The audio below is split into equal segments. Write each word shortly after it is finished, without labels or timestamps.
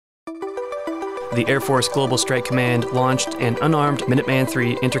The Air Force Global Strike Command launched an unarmed Minuteman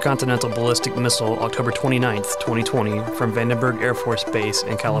III intercontinental ballistic missile October 29, 2020 from Vandenberg Air Force Base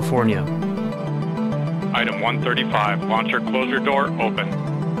in California. Item 135, launcher closure door open.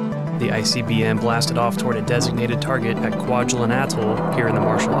 The ICBM blasted off toward a designated target at Kwajalein Atoll here in the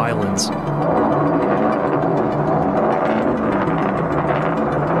Marshall Islands.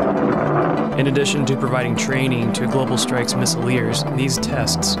 In addition to providing training to Global Strike's missileers, these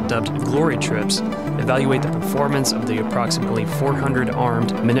tests, dubbed Glory Trips, evaluate the performance of the approximately 400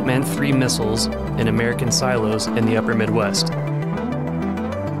 armed Minuteman III missiles in American silos in the upper Midwest.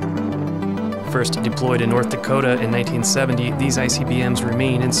 First deployed in North Dakota in 1970, these ICBMs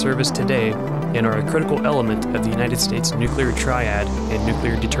remain in service today and are a critical element of the United States nuclear triad and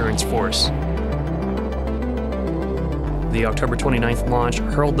nuclear deterrence force. The October 29th launch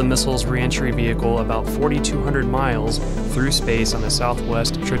hurled the missile's re-entry vehicle about 4,200 miles through space on a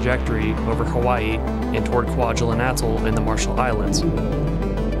southwest trajectory over Hawaii and toward Kwajalein Atoll in the Marshall Islands.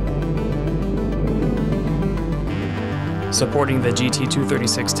 Supporting the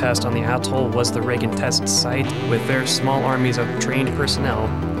GT-236 test on the atoll was the Reagan Test Site with their small armies of trained personnel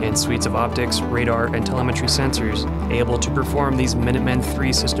and suites of optics, radar, and telemetry sensors able to perform these Minuteman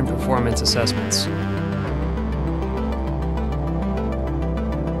III system performance assessments.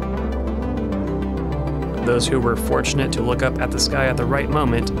 Those who were fortunate to look up at the sky at the right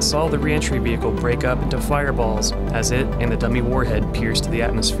moment saw the re-entry vehicle break up into fireballs as it and the dummy Warhead pierced the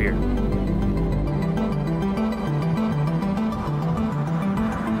atmosphere.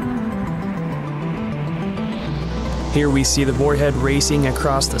 Here we see the Warhead racing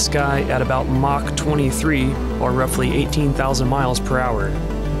across the sky at about Mach 23, or roughly 18,000 miles per hour.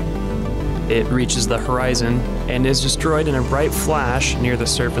 It reaches the horizon and is destroyed in a bright flash near the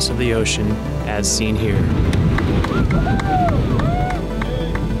surface of the ocean, as seen here.